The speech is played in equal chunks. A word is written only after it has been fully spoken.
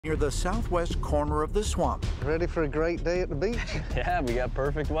near the southwest corner of the swamp. Ready for a great day at the beach? Yeah, we got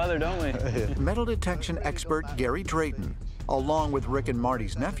perfect weather, don't we? Metal detection expert Gary Drayton, along with Rick and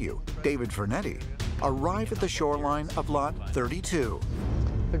Marty's nephew, David Fornetti, arrive at the shoreline of Lot 32.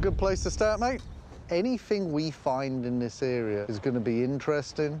 A good place to start, mate. Anything we find in this area is going to be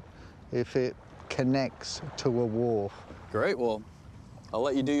interesting if it connects to a wharf. Great, well, I'll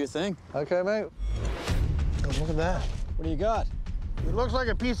let you do your thing. Okay, mate. Oh, look at that. What do you got? It looks like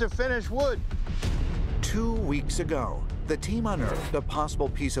a piece of finished wood. 2 weeks ago, the team unearthed a possible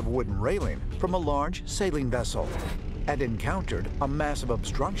piece of wooden railing from a large sailing vessel and encountered a massive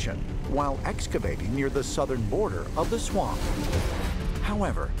obstruction while excavating near the southern border of the swamp.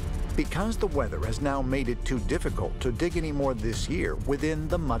 However, because the weather has now made it too difficult to dig any more this year within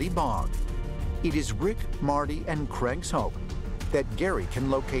the muddy bog, it is Rick, Marty, and Craig's hope that Gary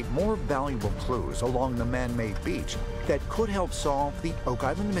can locate more valuable clues along the man-made beach that could help solve the Oak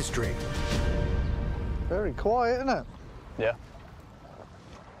Island mystery. Very quiet, isn't it? Yeah.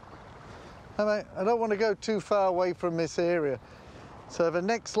 Hey, mate, I don't want to go too far away from this area. So the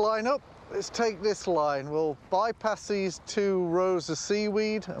next line up, let's take this line. We'll bypass these 2 rows of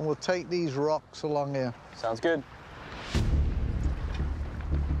seaweed and we'll take these rocks along here. Sounds good.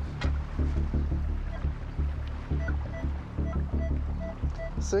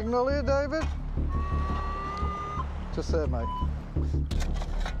 Signal here, David? Just there, mate.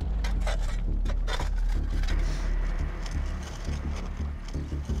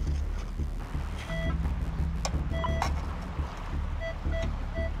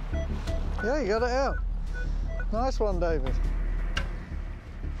 Yeah, you got it out. Nice one, David.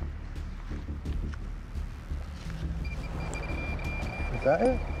 Is that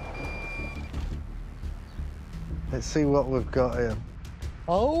it? Let's see what we've got here.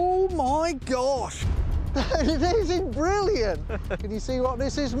 Oh my gosh! This is brilliant! Can you see what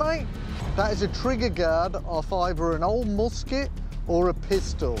this is, mate? That is a trigger guard off either an old musket or a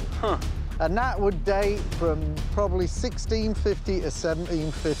pistol. Huh. And that would date from probably 1650 to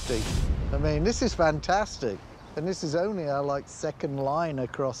 1750. I mean, this is fantastic. And this is only our, like, second line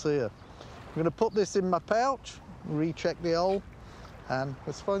across here. I'm gonna put this in my pouch, recheck the hole, and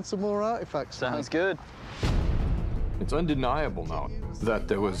let's find some more artifacts. Sounds good. It's undeniable now that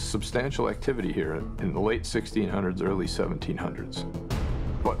there was substantial activity here in the late 1600s, early 1700s.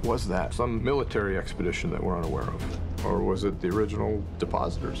 What was that? Some military expedition that we're unaware of? Or was it the original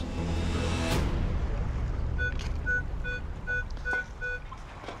depositors?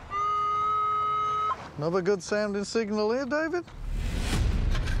 Another good sounding signal here, David.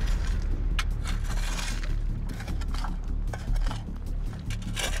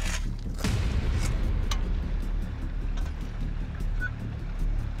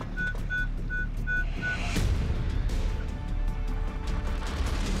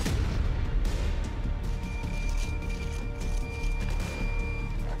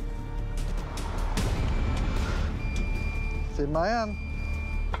 It's in my hand.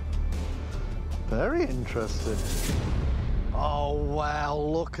 Very interesting. Oh, wow,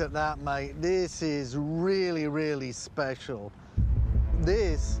 look at that, mate. This is really, really special.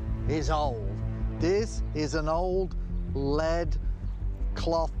 This is old. This is an old lead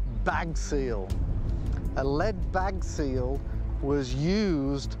cloth bag seal. A lead bag seal was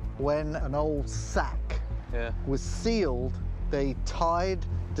used when an old sack was sealed. They tied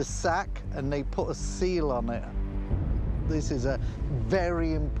the sack and they put a seal on it. This is a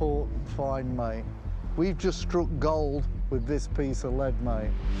very important find, mate. We've just struck gold with this piece of lead, mate.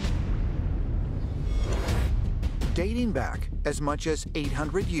 Dating back as much as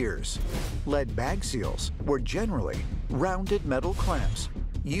 800 years, lead bag seals were generally rounded metal clamps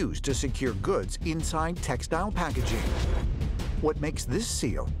used to secure goods inside textile packaging. What makes this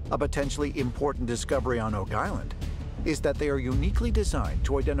seal a potentially important discovery on Oak Island is that they are uniquely designed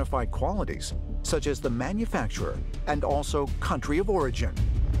to identify qualities such as the manufacturer and also country of origin.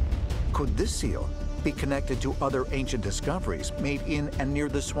 Could this seal be connected to other ancient discoveries made in and near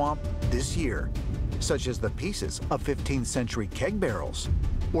the swamp this year, such as the pieces of 15th century keg barrels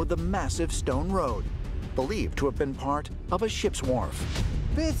or the massive stone road, believed to have been part of a ship's wharf?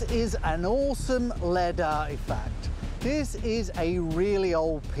 This is an awesome lead artifact. This is a really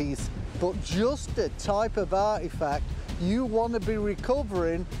old piece, but just the type of artifact you want to be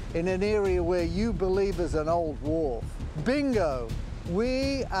recovering in an area where you believe is an old wharf. Bingo!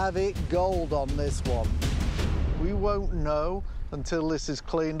 We have it gold on this one. We won't know until this is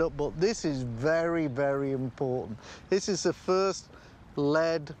cleaned up, but this is very, very important. This is the first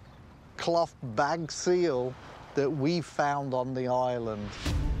lead cloth bag seal that we found on the island.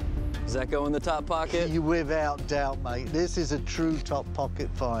 Does that go in the top pocket? Without doubt, mate. This is a true top pocket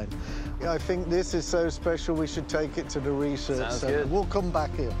find. I think this is so special we should take it to the research Sounds center. good. We'll come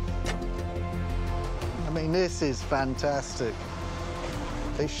back here. I mean, this is fantastic.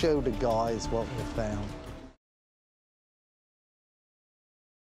 They show the guys what we found.